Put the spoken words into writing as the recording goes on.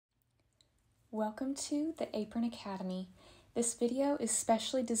Welcome to the Apron Academy. This video is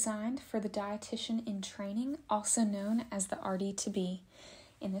specially designed for the dietitian in training, also known as the RD-to-be.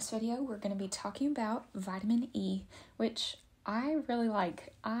 In this video, we're going to be talking about vitamin E, which I really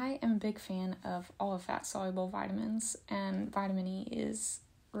like. I am a big fan of all of fat-soluble vitamins, and vitamin E is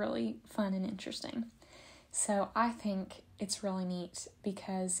really fun and interesting. So I think it's really neat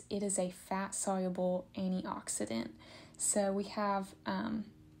because it is a fat-soluble antioxidant. So we have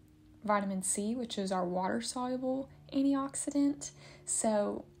vitamin C, which is our water-soluble antioxidant.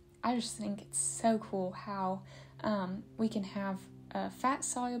 So I just think it's so cool how we can have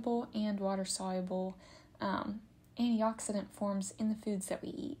fat-soluble and water-soluble antioxidant forms in the foods that we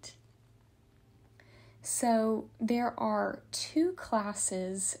eat. So there are two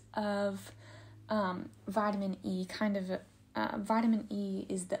classes of vitamin E. Vitamin E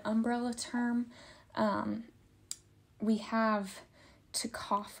is the umbrella term. We have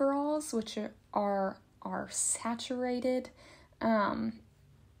tocopherols, which are saturated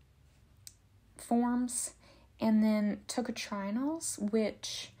forms, and then tocotrienols,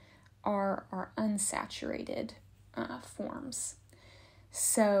 which are unsaturated forms.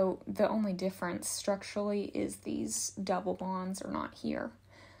 So the only difference structurally is these double bonds are not here.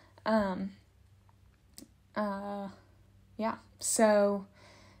 So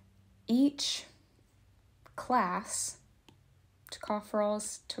each class,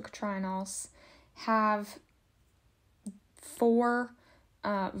 tocopherols, tocotrienols, have 4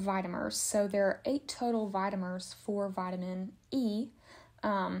 vitamers. So there are 8 total vitamers for vitamin E.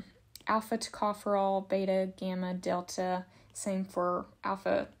 Alpha tocopherol, beta, gamma, delta. Same for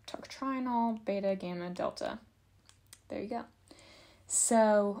alpha tocotrienol, beta, gamma, delta. There you go.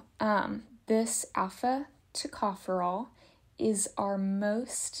 So this alpha tocopherol is our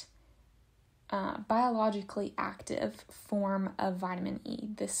most biologically active form of vitamin E.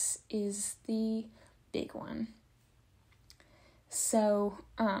 This is the big one. So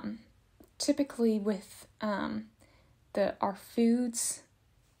typically with our foods,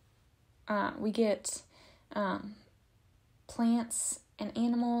 we get plants and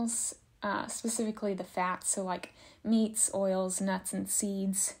animals, specifically the fats, so like meats, oils, nuts, and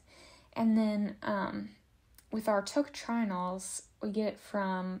seeds. And then with our tocotrienols, we get it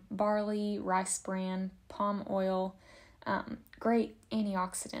from barley, rice bran, palm oil, great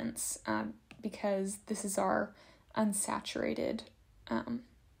antioxidants because this is our unsaturated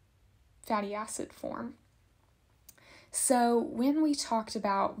fatty acid form. So when we talked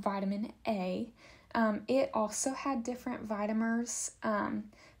about vitamin A, it also had different vitamers,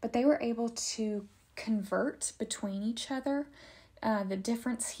 but they were able to convert between each other. The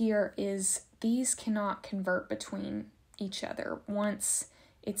difference here is these cannot convert between each other. Once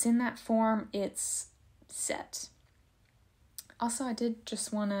it's in that form, it's set. Also, I did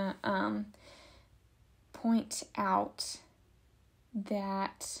just want to point out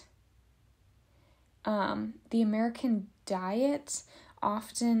that the American diet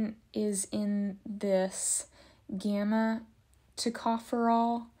often is in this gamma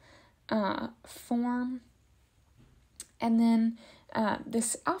tocopherol form. And then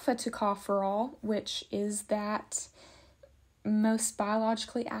this alpha tocopherol, which is that most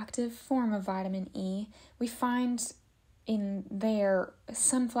biologically active form of vitamin E, we find in there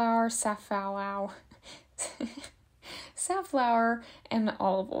safflower, and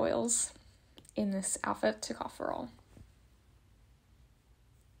olive oils in this alpha tocopherol.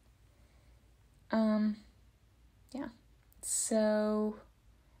 So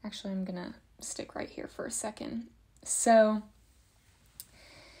actually I'm gonna stick right here for a second. So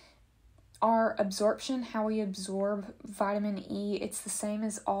our absorption, how we absorb vitamin E, it's the same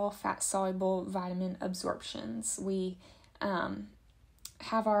as all fat-soluble vitamin absorptions. We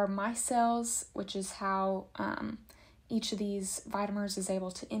have our micelles, which is how each of these vitamins is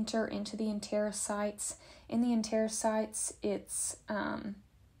able to enter into the enterocytes. In the enterocytes, it's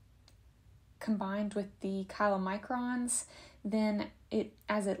combined with the chylomicrons. Then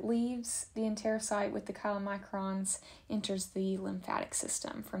as it leaves the enterocyte with the chylomicrons, enters the lymphatic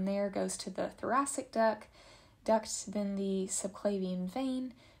system. From there goes to the thoracic duct, then the subclavian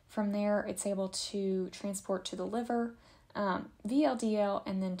vein. From there, it's able to transport to the liver, VLDL,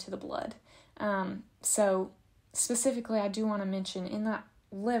 and then to the blood. So specifically, I do want to mention in that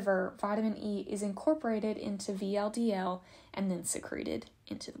liver, vitamin E is incorporated into VLDL and then secreted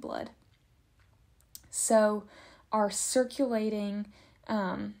into the blood. So our circulating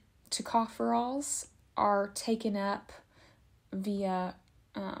tocopherols are taken up via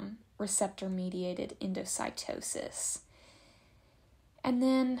receptor-mediated endocytosis. And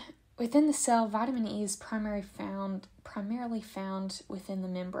then within the cell, vitamin E is primarily found within the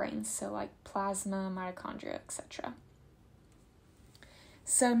membranes, so like plasma, mitochondria, etc.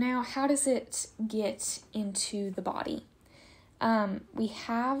 So now, how does it get into the body? We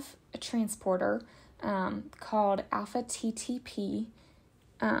have a transporter called alpha TTP.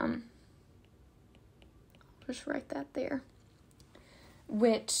 Just write that there.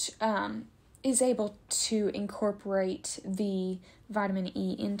 Which is able to incorporate the vitamin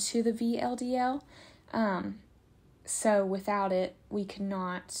E into the VLDL. So without it, we could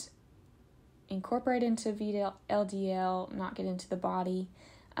not incorporate into VLDL, not get into the body.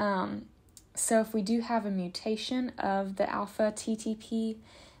 So if we do have a mutation of the alpha TTP,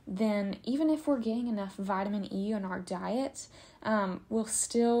 then even if we're getting enough vitamin E in our diet, we'll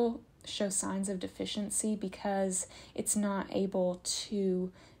still show signs of deficiency because it's not able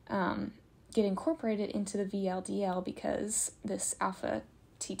to get incorporated into the VLDL because this alpha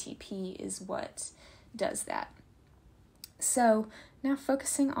TTP is what does that. So now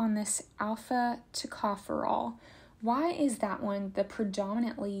focusing on this alpha tocopherol, why is that one the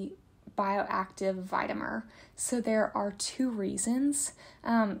predominantly bioactive vitamer? So there are two reasons.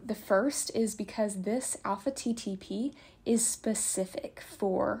 The first is because this alpha TTP is specific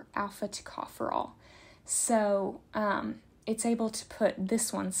for alpha tocopherol. So it's able to put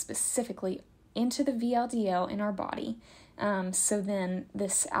this one specifically into the VLDL in our body. So then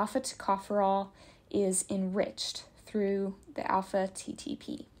this alpha tocopherol is enriched through the alpha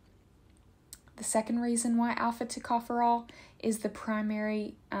TTP. The second reason why alpha tocopherol is the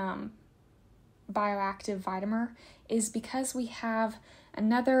primary bioactive vitamer is because we have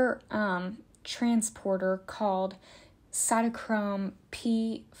another transporter called cytochrome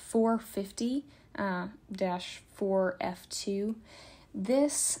P450-4F2.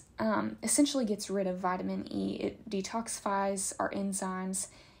 This essentially gets rid of vitamin E. It detoxifies our enzymes.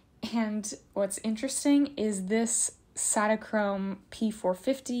 And what's interesting is this cytochrome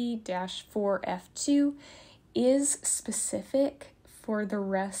P450-4F2 is specific for the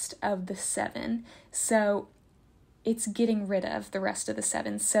rest of the 7. So it's getting rid of the rest of the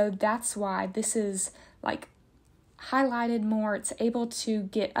 7. So that's why this is like highlighted more. It's able to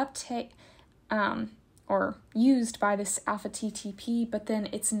get uptake or used by this alpha TTP, but then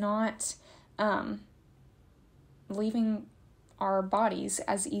it's not leaving our bodies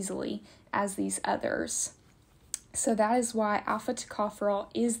as easily as these others. So that is why alpha tocopherol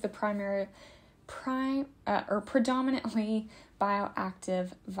is the predominantly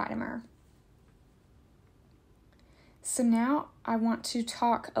bioactive vitamer. So now I want to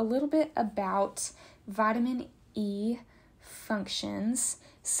talk a little bit about vitamin E functions.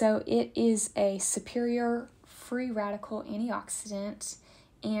 So it is a superior free radical antioxidant,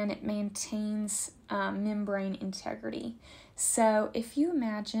 and it maintains membrane integrity. So if you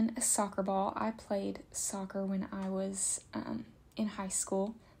imagine a soccer ball, I played soccer when I was in high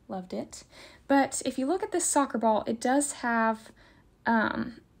school, loved it. But if you look at this soccer ball, it does have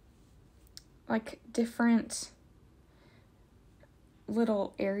like different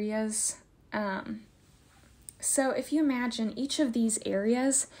little areas. So if you imagine each of these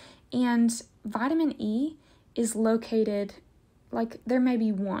areas, and vitamin E is located, like there may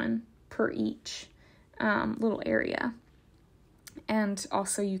be one per each little area. And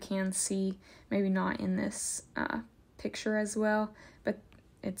also you can see, maybe not in this picture as well, but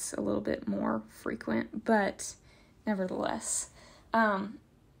it's a little bit more frequent, but nevertheless.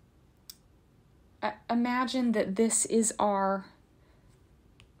 Imagine that this is our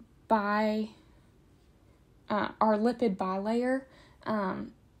lipid bilayer.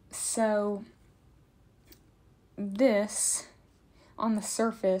 So this on the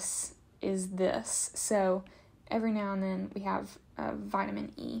surface is this. So every now and then we have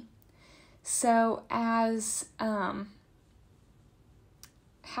vitamin E. So as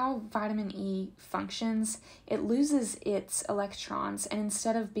how vitamin E functions, it loses its electrons, and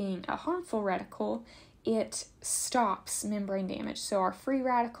instead of being a harmful radical, it stops membrane damage. So our free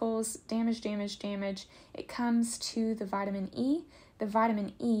radicals, damage, it comes to the vitamin E. The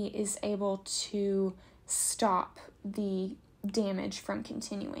vitamin E is able to stop the damage from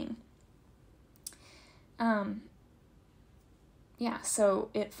continuing. So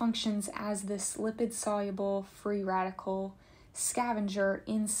it functions as this lipid-soluble free radical scavenger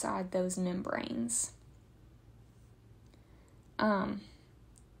inside those membranes.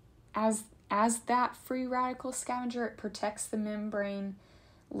 As that free radical scavenger, it protects the membrane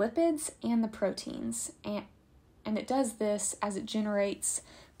lipids and the proteins, and it does this as it generates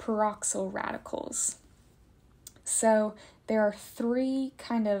peroxyl radicals. So there are three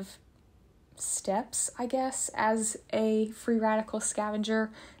kind of steps, I guess, as a free radical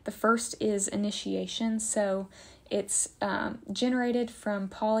scavenger. The first is initiation. So it's generated from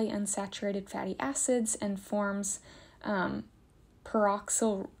polyunsaturated fatty acids and forms a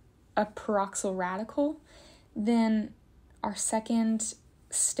peroxyl radical. Then our second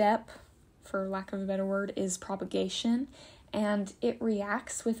step, for lack of a better word, is propagation, and it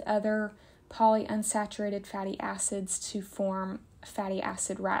reacts with other polyunsaturated fatty acids to form a fatty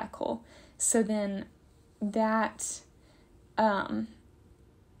acid radical. So then that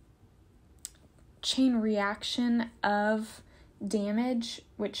chain reaction of damage,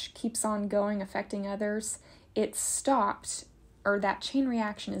 which keeps on going, affecting others, it's stopped, or that chain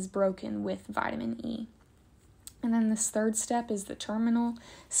reaction is broken with vitamin E. And then this third step is the terminal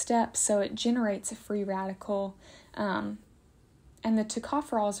step, so it generates a free radical, and the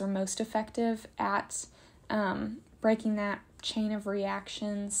tocopherols are most effective at breaking that chain of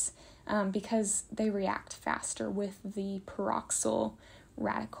reactions because they react faster with the peroxyl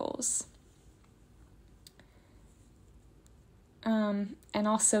radicals. And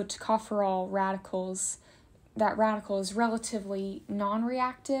also tocopherol radicals, that radical is relatively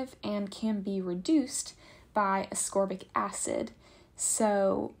non-reactive and can be reduced by ascorbic acid.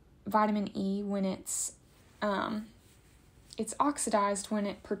 So vitamin E, when it's oxidized when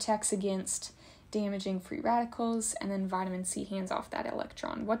it protects against damaging free radicals, and then vitamin C hands off that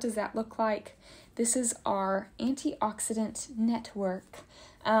electron. What does that look like? This is our antioxidant network.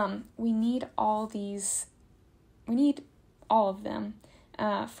 We need all of them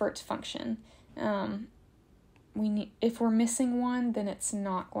for it to function. If we're missing one, then it's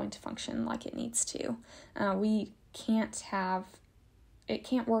not going to function like it needs to. It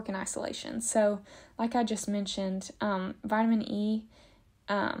can't work in isolation. So, like I just mentioned, vitamin E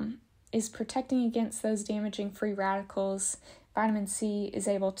is protecting against those damaging free radicals. Vitamin C is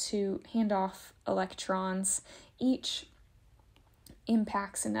able to hand off electrons. Each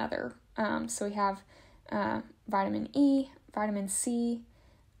impacts another. So we have vitamin E, vitamin C,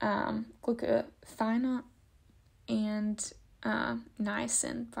 glutathione, and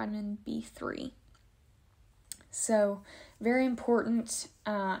niacin, vitamin B3. So very important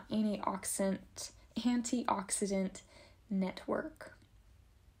antioxidant network.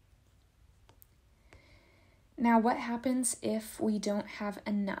 Now, what happens if we don't have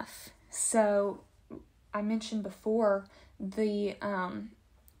enough? So I mentioned before the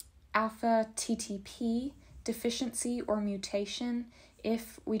alpha TTP deficiency or mutation.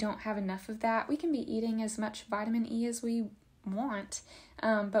 If we don't have enough of that, we can be eating as much vitamin E as we want,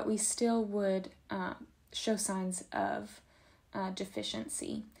 but we still would show signs of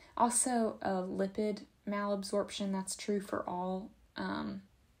deficiency. Also, lipid malabsorption, that's true for all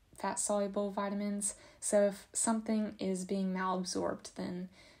fat-soluble vitamins. So if something is being malabsorbed, then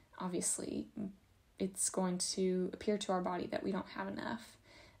obviously it's going to appear to our body that we don't have enough,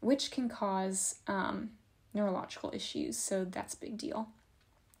 which can cause neurological issues, so that's a big deal.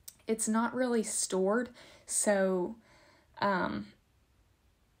 It's not really stored, so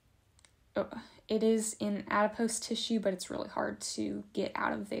it is in adipose tissue, but it's really hard to get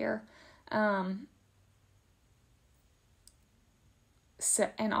out of there.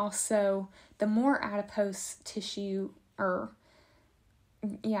 And also, the more adipose tissue that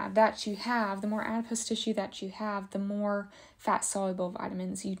you have, the more fat-soluble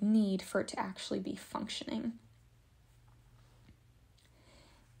vitamins you need for it to actually be functioning.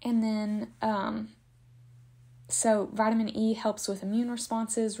 And then, so vitamin E helps with immune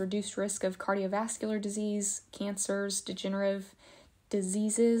responses, reduced risk of cardiovascular disease, cancers, degenerative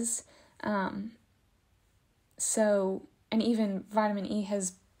diseases. And even vitamin E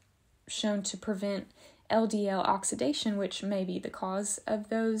has shown to prevent LDL oxidation, which may be the cause of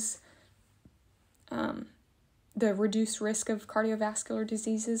those, the reduced risk of cardiovascular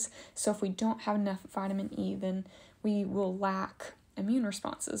diseases. So if we don't have enough vitamin E, then we will lack immune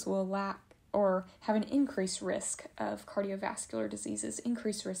responses, we'll lack or have an increased risk of cardiovascular diseases,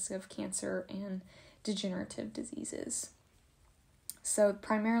 increased risk of cancer and degenerative diseases. So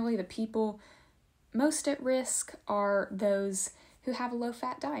primarily the people most at risk are those who have a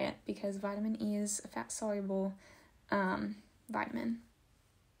low-fat diet, because vitamin E is a fat-soluble vitamin.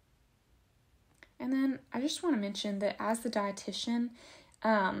 And then I just want to mention that as the dietitian,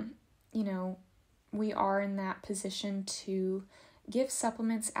 we are in that position to give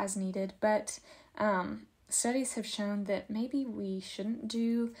supplements as needed, but studies have shown that maybe we shouldn't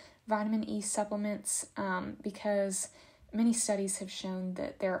do vitamin E supplements because many studies have shown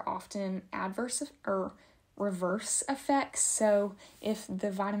that there are often adverse or reverse effects. So if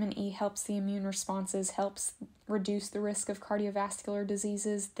the vitamin E helps the immune responses, helps reduce the risk of cardiovascular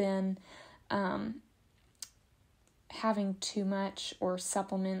diseases, then having too much or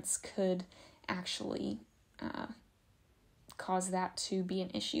supplements could actually cause that to be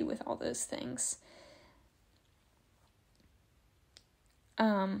an issue with all those things.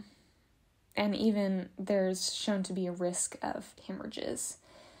 And even there's shown to be a risk of hemorrhages.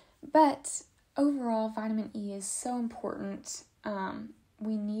 But overall, vitamin E is so important.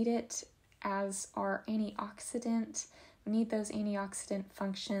 We need it as our antioxidant. We need those antioxidant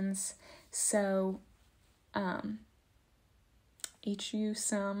functions. So, eat you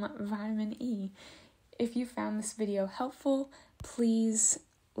some vitamin E. If you found this video helpful, please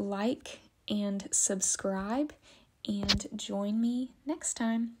like and subscribe and join me next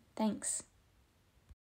time. Thanks.